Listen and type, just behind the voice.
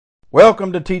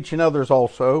Welcome to Teaching Others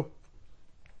also.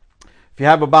 If you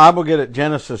have a Bible, get it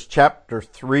Genesis chapter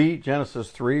 3,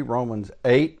 Genesis 3, Romans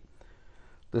 8.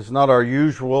 This is not our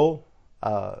usual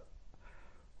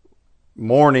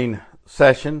morning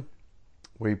session.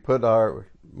 We put our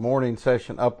morning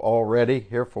session up already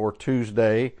here for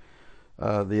Tuesday,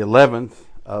 the 11th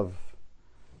of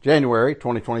January,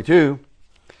 2022.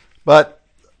 But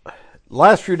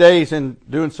last few days in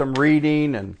doing some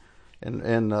reading and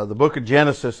the book of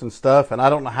Genesis and stuff, and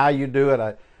I don't know how you do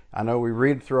it. I know we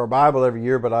read through our Bible every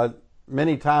year, but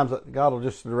many times God will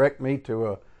just direct me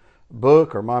to a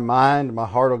book, or my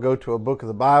heart will go to a book of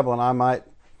the Bible, and I might,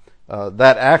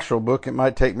 that actual book, it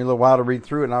might take me a little while to read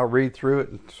through it, and I'll read through it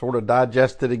and sort of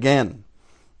digest it again.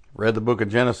 Read the book of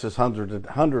Genesis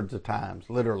hundreds of times,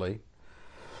 literally,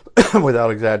 without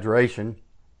exaggeration,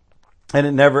 and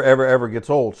it never, ever gets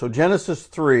old. So Genesis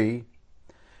 3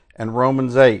 and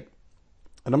Romans 8.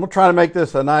 And I'm going to try to make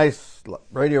this a nice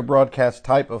radio broadcast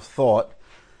type of thought.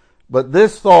 But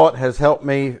this thought has helped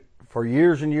me for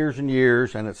years and years and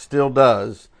years, and it still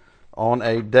does, on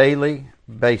a daily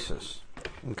basis.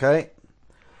 Okay?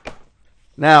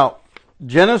 Now,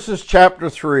 Genesis chapter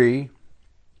 3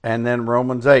 and then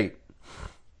Romans 8.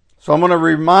 So I'm going to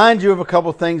remind you of a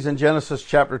couple things in Genesis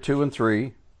chapter 2 and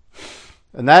 3.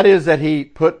 And that is that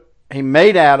he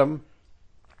made Adam.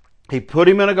 He put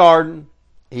him in a garden.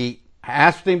 He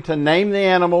asked him to name the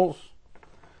animals.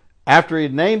 After he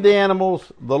had named the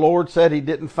animals, the Lord said he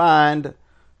didn't find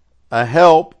a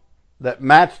help that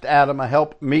matched Adam, a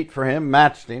help meet for him,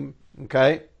 matched him.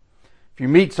 Okay? If you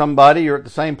meet somebody, you're at the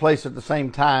same place at the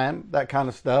same time, that kind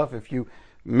of stuff. If you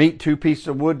meet two pieces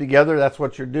of wood together, that's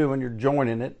what you're doing, you're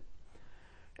joining it.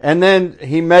 And then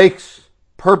he makes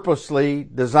purposely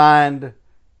designed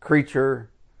creature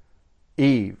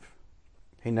Eve.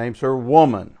 He names her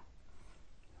woman.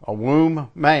 A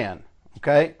womb man.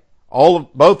 Okay?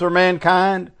 Both are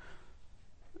mankind.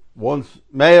 One's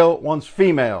male, one's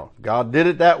female. God did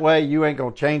it that way. You ain't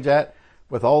going to change that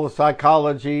with all the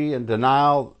psychology and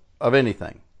denial of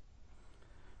anything.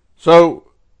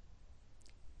 So,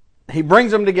 he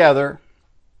brings them together,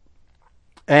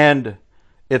 and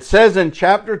it says in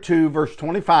chapter 2, verse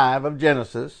 25 of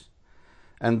Genesis,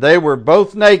 and they were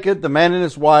both naked, the man and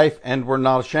his wife, and were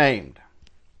not ashamed.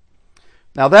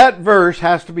 Now that verse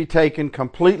has to be taken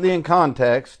completely in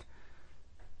context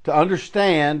to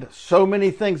understand so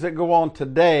many things that go on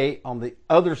today on the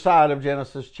other side of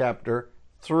Genesis chapter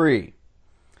 3.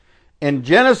 In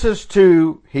Genesis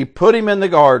 2, he put him in the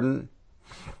garden,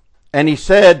 and he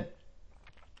said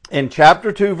in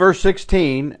chapter 2, verse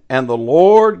 16, and the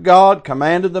Lord God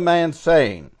commanded the man,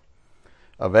 saying,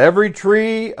 of every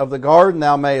tree of the garden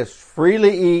thou mayest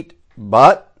freely eat,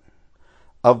 but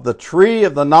of the tree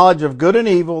of the knowledge of good and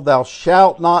evil thou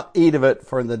shalt not eat of it,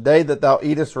 for in the day that thou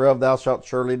eatest thereof thou shalt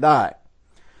surely die.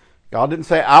 God didn't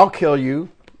say, I'll kill you.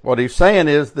 What he's saying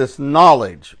is this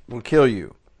knowledge will kill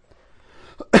you.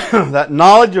 That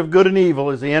knowledge of good and evil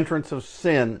is the entrance of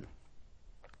sin.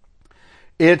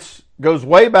 It goes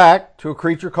way back to a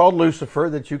creature called Lucifer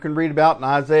that you can read about in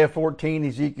Isaiah 14,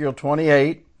 Ezekiel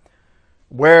 28,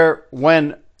 where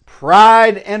when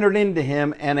pride entered into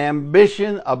him and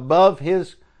ambition above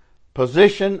his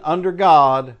position under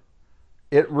God,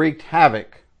 it wreaked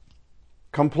havoc,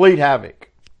 complete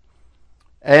havoc.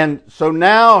 And so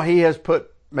now he has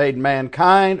made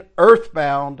mankind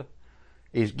earthbound.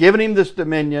 He's given him this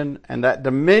dominion, and that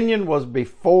dominion was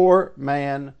before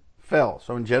man fell.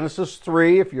 So in Genesis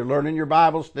 3, if you're learning your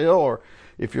Bible still, or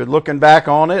if you're looking back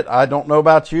on it, I don't know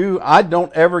about you, I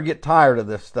don't ever get tired of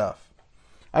this stuff.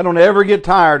 I don't ever get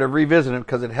tired of revisiting it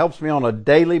because it helps me on a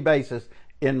daily basis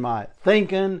in my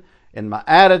thinking, in my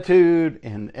attitude,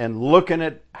 and looking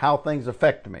at how things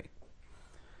affect me.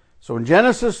 So in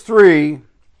Genesis 3,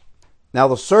 now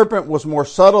the serpent was more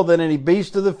subtle than any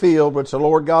beast of the field which the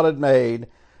Lord God had made,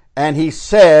 and he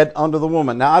said unto the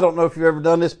woman. Now I don't know if you've ever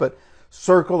done this, but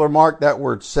circle or mark that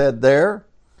word said there.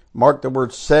 Mark the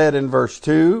word said in verse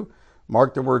 2.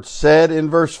 Mark the word said in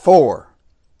verse 4.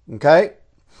 Okay?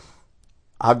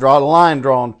 I've drawn a line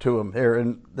drawn to them here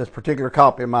in this particular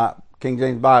copy of my King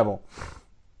James Bible.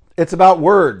 It's about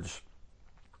words.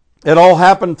 It all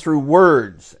happened through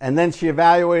words. And then she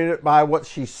evaluated it by what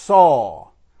she saw.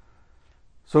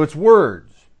 So it's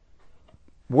words.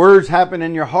 Words happen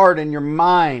in your heart and your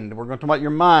mind. We're going to talk about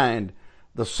your mind.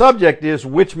 The subject is,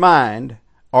 which mind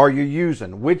are you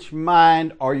using? Which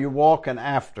mind are you walking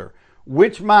after?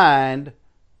 Which mind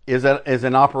is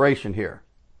in operation here?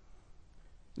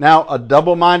 Now, a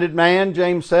double-minded man,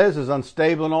 James says, is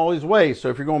unstable in all his ways. So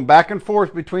if you're going back and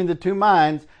forth between the two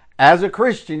minds, as a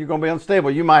Christian, you're going to be unstable.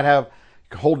 You might have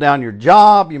hold down your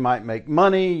job, you might make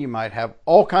money, you might have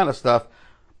all kind of stuff,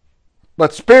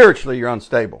 but spiritually you're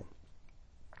unstable.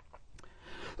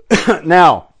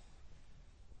 Now,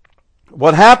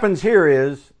 what happens here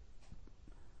is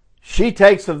she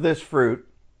takes of this fruit.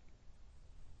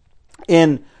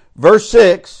 In verse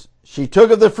 6, she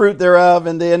took of the fruit thereof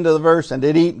in the end of the verse and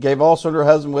did eat, and gave also to her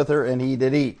husband with her, and he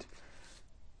did eat.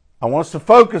 I want us to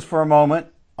focus for a moment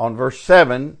on verse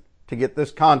 7 to get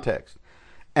this context.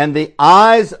 And the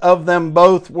eyes of them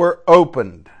both were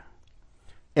opened.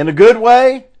 In a good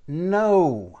way?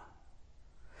 No.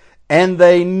 And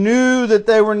they knew that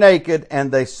they were naked,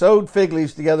 and they sewed fig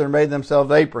leaves together and made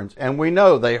themselves aprons. And we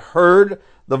know they heard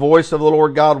the voice of the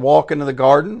Lord God walk into the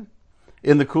garden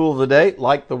in the cool of the day,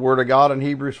 like the Word of God in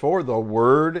Hebrews 4. The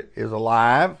Word is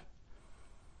alive.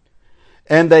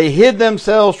 And they hid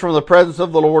themselves from the presence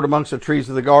of the Lord amongst the trees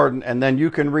of the garden. And then you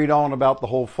can read on about the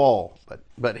whole fall.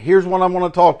 But here's what I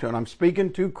want to talk to, and I'm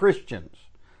speaking to Christians.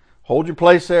 Hold your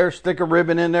place there. Stick a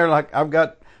ribbon in there like I've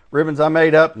got ribbons I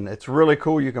made up, and it's really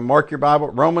cool. You can mark your Bible.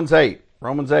 Romans 8.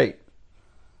 Romans 8.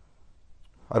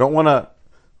 I don't want to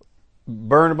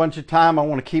burn a bunch of time. I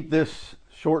want to keep this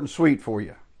short and sweet for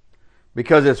you.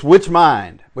 Because it's which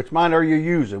mind? Which mind are you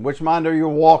using? Which mind are you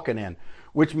walking in?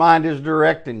 Which mind is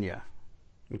directing you?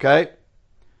 Okay?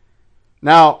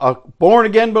 Now, a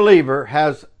born-again believer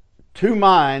has two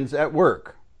minds at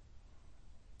work.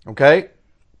 Okay?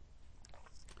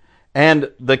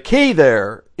 And the key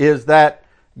there is that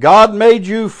God made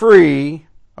you free,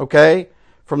 okay,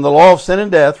 from the law of sin and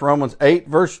death, Romans 8,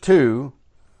 verse 2,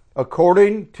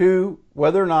 according to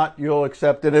whether or not you'll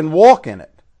accept it and walk in it.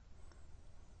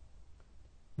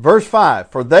 Verse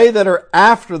 5, for they that are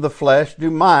after the flesh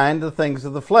do mind the things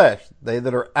of the flesh. They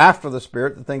that are after the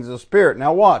Spirit, the things of the Spirit.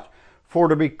 Now watch. For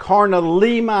to be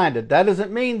carnally minded. That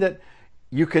doesn't mean that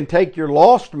you can take your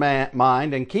lost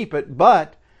mind and keep it,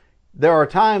 but there are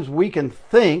times we can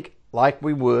think like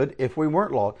we would if we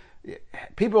weren't lost.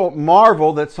 People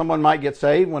marvel that someone might get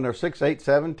saved when they're 6, 8,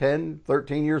 7, 10,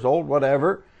 13 years old,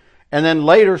 whatever, and then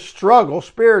later struggle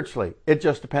spiritually. It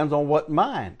just depends on what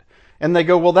mind. And they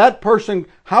go, well, that person,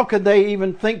 how could they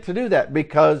even think to do that?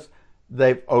 Because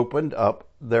they've opened up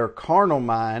their carnal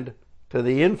mind to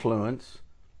the influence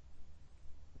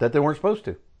that they weren't supposed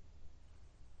to.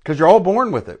 Because you're all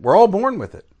born with it. We're all born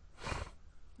with it.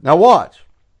 Now watch.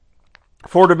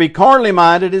 For to be carnally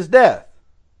minded is death,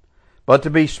 but to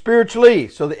be spiritually,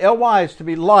 so the ly is to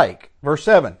be like. Verse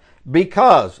 7,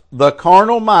 because the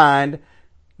carnal mind,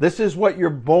 this is what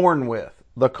you're born with.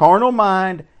 The carnal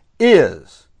mind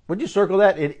is, would you circle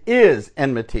that? It is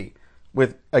enmity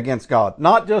against God.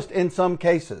 Not just in some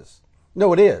cases.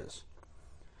 No, it is.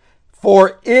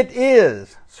 For it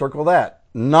is, circle that,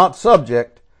 not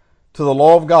subject to the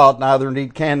law of God, neither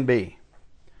indeed can be.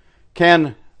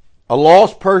 Can a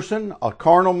lost person, a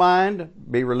carnal mind,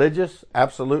 be religious?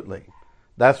 Absolutely.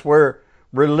 That's where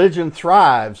religion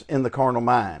thrives, in the carnal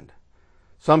mind.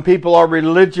 Some people are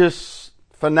religious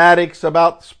fanatics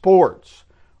about sports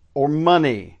or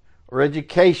money or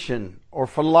education or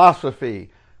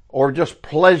philosophy or just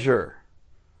pleasure.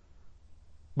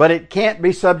 But it can't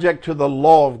be subject to the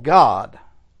law of God.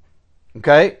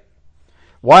 Okay?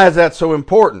 Why is that so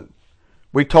important?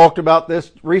 We talked about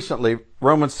this recently.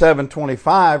 Romans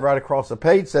 7:25, right across the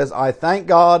page, says, I thank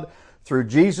God through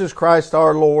Jesus Christ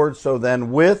our Lord. So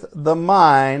then with the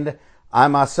mind, I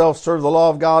myself serve the law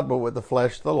of God, but with the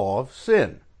flesh, the law of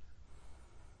sin.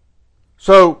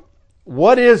 So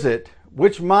what is it?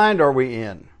 Which mind are we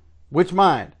in? Which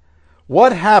mind?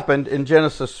 What happened in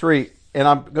Genesis 3? And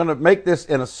I'm going to make this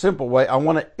in a simple way. I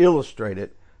want to illustrate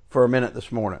it for a minute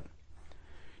this morning.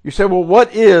 You say, well,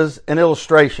 what is an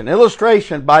illustration?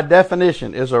 Illustration, by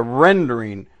definition, is a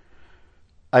rendering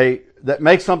that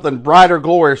makes something bright or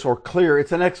glorious or clear.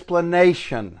 It's an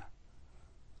explanation.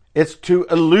 It's to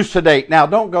elucidate. Now,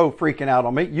 don't go freaking out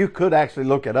on me. You could actually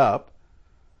look it up.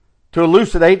 To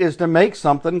elucidate is to make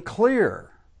something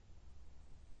clear.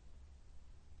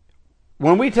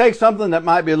 When we take something that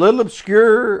might be a little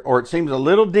obscure or it seems a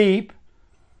little deep,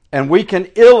 and we can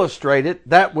illustrate it,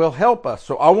 that will help us.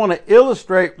 So I want to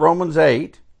illustrate Romans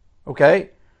 8, okay,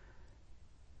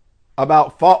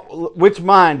 about which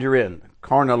mind you're in.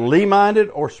 Carnally minded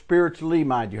or spiritually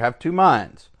minded. You have two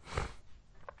minds.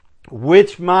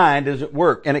 Which mind is at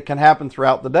work? And it can happen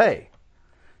throughout the day.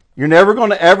 You're never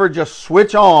going to ever just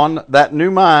switch on that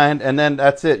new mind and then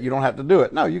that's it. You don't have to do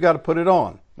it. No, you got to put it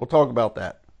on. We'll talk about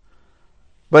that.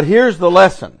 But here's the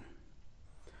lesson.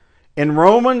 In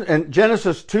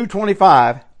Genesis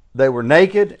 2:25, they were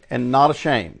naked and not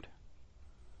ashamed.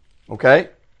 Okay?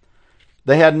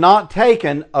 They had not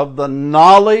taken of the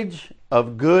knowledge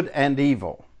of good and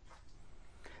evil.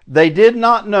 They did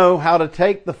not know how to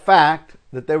take the fact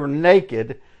that they were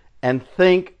naked and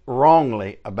think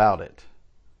wrongly about it.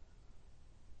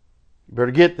 You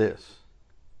better get this.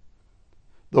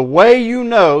 The way you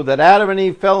know that Adam and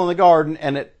Eve fell in the garden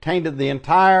and it tainted the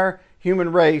entire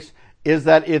human race is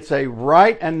that it's a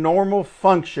right and normal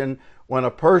function when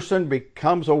a person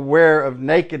becomes aware of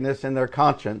nakedness in their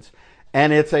conscience.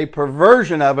 And it's a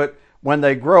perversion of it when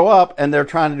they grow up and they're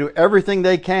trying to do everything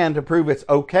they can to prove it's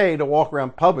okay to walk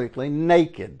around publicly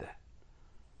naked.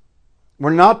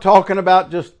 We're not talking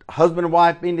about just husband and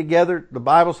wife being together. The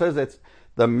Bible says it's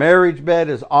the marriage bed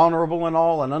is honorable and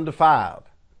all and undefiled.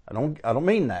 I don't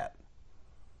mean that.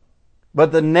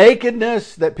 But the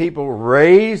nakedness that people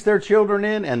raise their children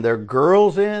in and their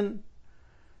girls in,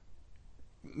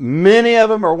 many of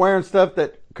them are wearing stuff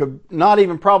that could not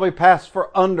even probably pass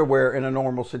for underwear in a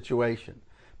normal situation.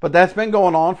 But that's been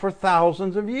going on for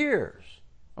thousands of years.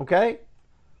 Okay?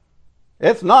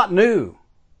 It's not new.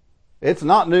 It's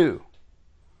not new.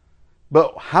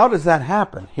 But how does that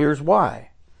happen? Here's why.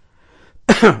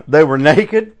 They were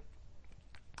naked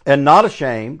and not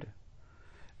ashamed.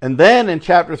 And then in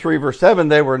chapter 3, verse 7,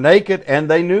 they were naked and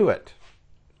they knew it.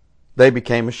 They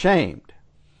became ashamed.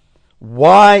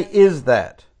 Why is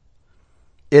that?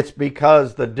 It's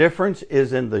because the difference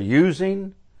is in the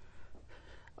using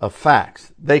of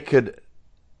facts. They could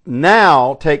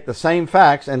now take the same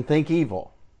facts and think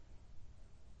evil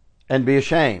and be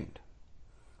ashamed.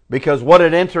 Because what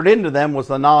had entered into them was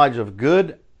the knowledge of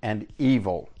good and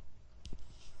evil.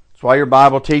 That's why your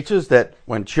Bible teaches that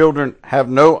when children have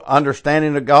no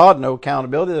understanding of God, no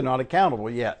accountability, they're not accountable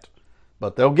yet.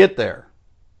 But they'll get there.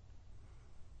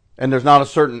 And there's not a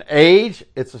certain age,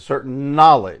 it's a certain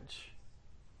knowledge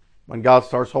when God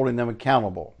starts holding them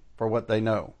accountable for what they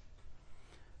know.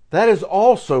 That is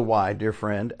also why, dear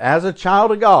friend, as a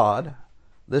child of God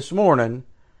this morning,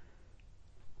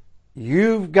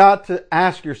 you've got to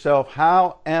ask yourself,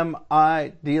 how am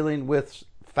I dealing with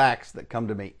facts that come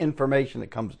to me, information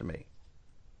that comes to me?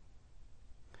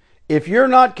 If you're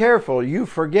not careful, you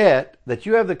forget that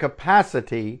you have the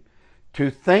capacity to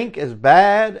think as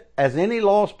bad as any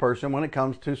lost person when it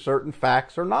comes to certain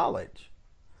facts or knowledge.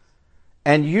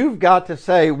 And you've got to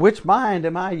say, which mind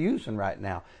am I using right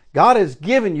now? God has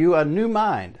given you a new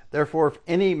mind. Therefore, if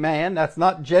any man, that's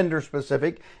not gender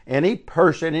specific, any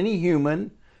person, any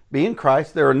human, be in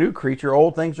Christ, they're a new creature.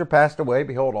 Old things are passed away.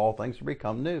 Behold, all things are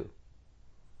become new.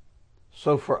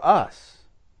 So for us,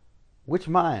 which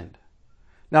mind?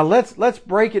 Now let's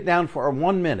break it down for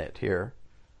 1 minute here.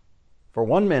 For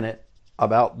 1 minute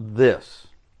about this.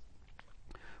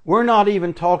 We're not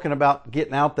even talking about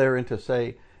getting out there into,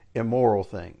 say, immoral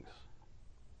things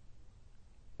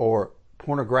or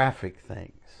pornographic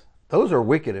things. Those are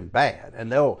wicked and bad,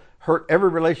 and they'll hurt every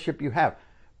relationship you have.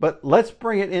 But let's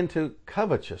bring it into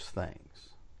covetous things.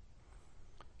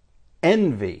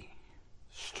 Envy,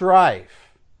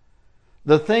 strife,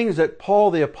 the things that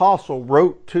Paul the Apostle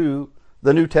wrote to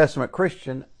the New Testament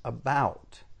Christian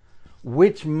about.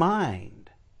 Which mind?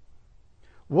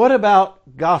 What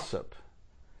about gossip?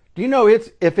 Do you know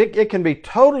it can be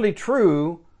totally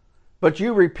true, but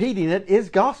you repeating it is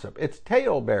gossip. It's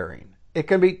tale-bearing. It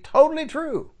can be totally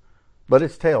true, but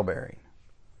it's tale-bearing.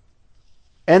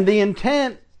 And the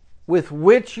intent with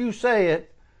which you say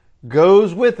it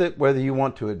goes with it, whether you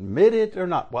want to admit it or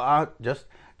not. Well, I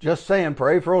just saying,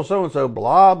 pray for old so-and-so,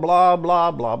 blah, blah,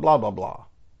 blah, blah, blah, blah, blah.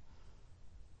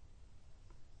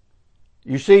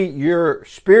 You see, your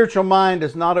spiritual mind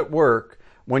is not at work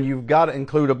when you've got to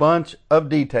include a bunch of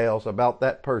details about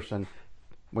that person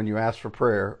when you ask for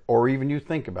prayer or even you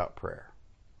think about prayer.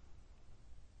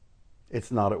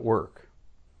 It's not at work.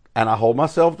 And I hold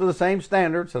myself to the same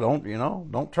standard, so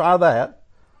don't try that.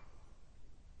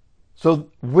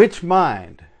 So which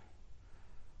mind?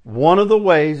 One of the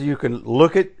ways you can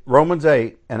look at Romans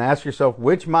 8 and ask yourself,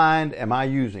 which mind am I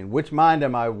using? Which mind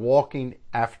am I walking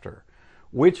after?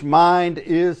 Which mind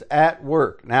is at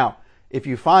work? Now, if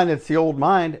you find it's the old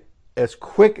mind, as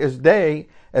quick as day,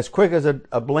 as quick as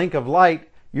a blink of light,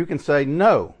 you can say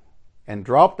no and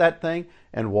drop that thing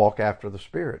and walk after the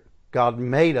Spirit. God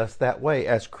made us that way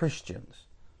as Christians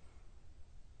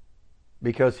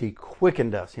because He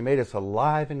quickened us. He made us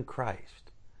alive in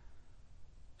Christ.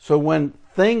 So when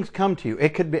things come to you,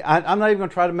 it could be, I'm not even going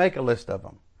to try to make a list of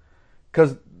them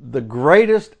because the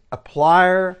greatest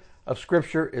applier of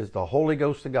Scripture is the Holy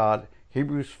Ghost of God,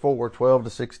 Hebrews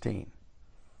 4:12-16.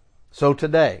 So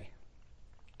today,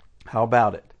 how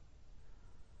about it?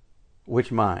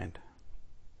 Which mind?